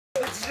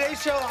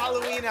Today Show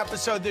Halloween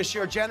episode this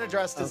year, Jenna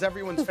dressed as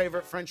everyone's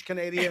favorite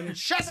French-Canadian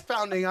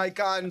chest-pounding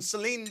icon,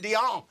 Celine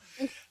Dion.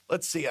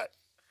 Let's see it.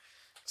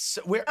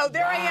 So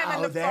there I am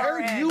in the far there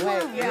end. you were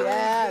really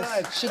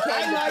Yes. good. She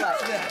came I like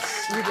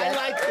this. I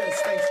like this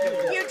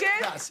Thanksgiving. You did?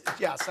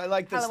 Yes, I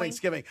like this Halloween.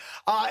 Thanksgiving.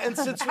 And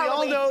since we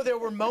all know there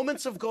were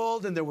moments of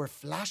gold and there were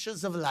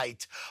flashes of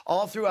light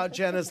all throughout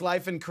Jenna's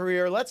life and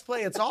career, let's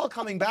play It's All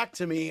Coming Back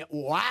to Me.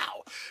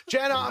 Wow.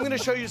 Jenna, I'm going to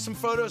show you some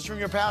photos from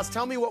your past.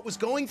 Tell me what was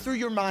going through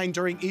your mind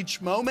during each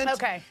moment.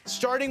 Okay.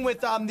 Starting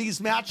with these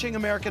matching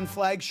American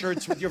flag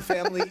shirts with your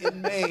family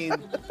in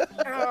Maine.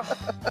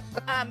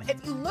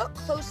 If you look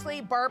closely,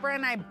 Barbara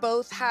and I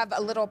both have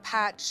a little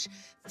patch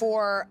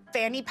for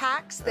fanny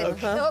packs that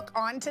hook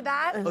onto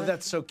that. Oh,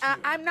 that's so cute.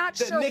 I'm not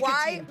The sure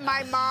why nicotine.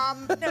 my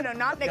mom, no,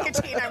 not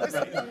nicotine, I was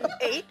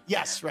 8.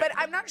 Yes, right. But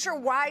I'm not sure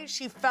why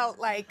she felt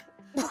like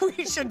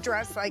we should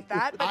dress like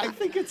that. But I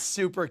think it's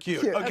super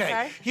cute. Okay.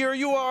 Okay. Here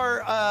you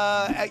are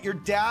at your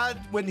dad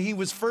when he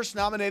was first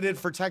nominated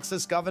for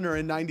Texas governor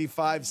in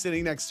 '95,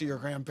 sitting next to your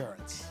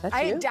grandparents. That's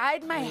I you?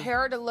 dyed my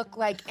hair to look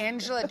like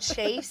Angela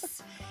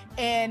Chase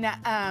in,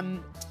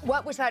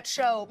 what was that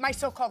show? My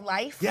So-Called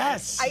Life?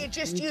 Yes. I had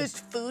just used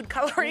food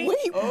coloring. Wait,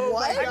 Oh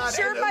what? my God! I'm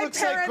sure and it my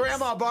looks like parents-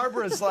 Grandma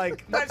Barbara's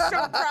like. I'm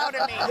so proud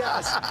of me.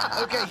 Yes.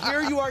 Okay,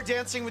 here you are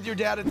dancing with your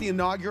dad at the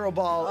inaugural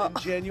ball in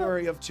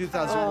January of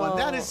 2001.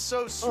 That is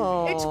so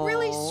sweet. It's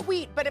really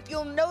sweet, but if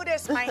you'll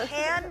notice, my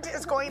hand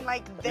is going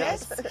like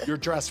this. Your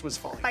dress was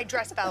falling. My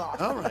dress fell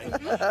off. All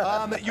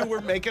right. You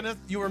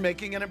were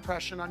making an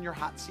impression on your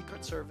hot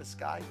Secret Service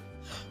guy.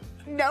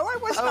 No, I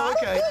was Oh, not.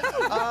 okay.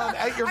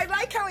 At your I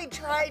like how he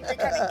tried to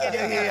kind of get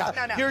it.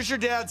 Yeah. No. Here's your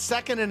dad's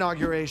second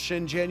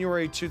inauguration,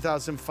 January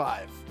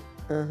 2005.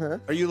 Are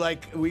you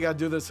like, we got to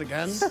do this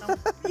again?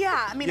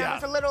 Yeah, I mean, Yeah. I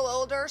was a little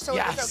older, so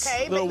it was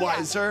okay. a little but yeah.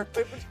 wiser.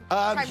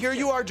 Here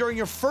you are during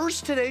your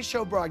first Today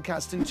Show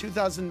broadcast in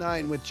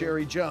 2009 with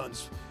Jerry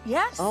Jones.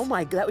 Yes. Oh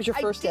my God, that was your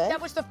first day?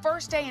 That was the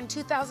first day in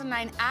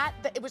 2009.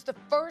 It was the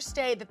first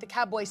day that the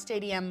Cowboy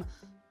Stadium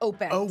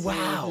opened. Oh,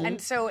 wow.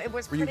 And so it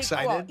was Were you pretty cool.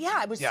 excited? Yeah,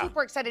 I was Yeah.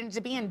 super excited to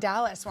be in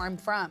Dallas, where I'm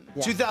from.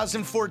 Yeah.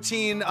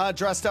 2014,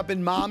 dressed up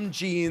in mom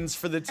jeans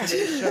for the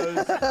Today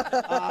Show's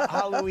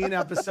Halloween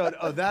episode.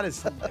 Oh, that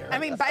is hilarious. I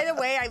mean, by the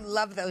way, I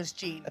love those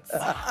jeans.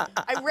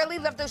 I really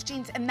love those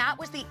jeans, and that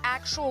was the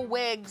actual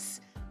wigs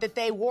that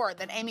they wore,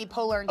 that Amy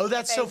Poehler and Oh,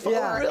 that's so Faye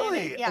fun. wore in Really?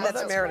 it. Yeah, Oh, That's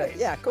that's Meredith. great.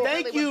 Yeah, cool.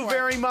 Thank really you was fun.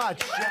 very much,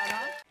 Jenna.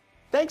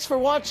 Thanks for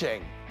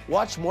watching.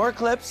 Watch more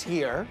clips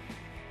here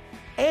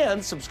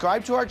and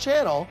subscribe to our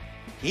channel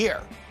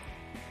here.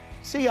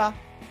 See ya.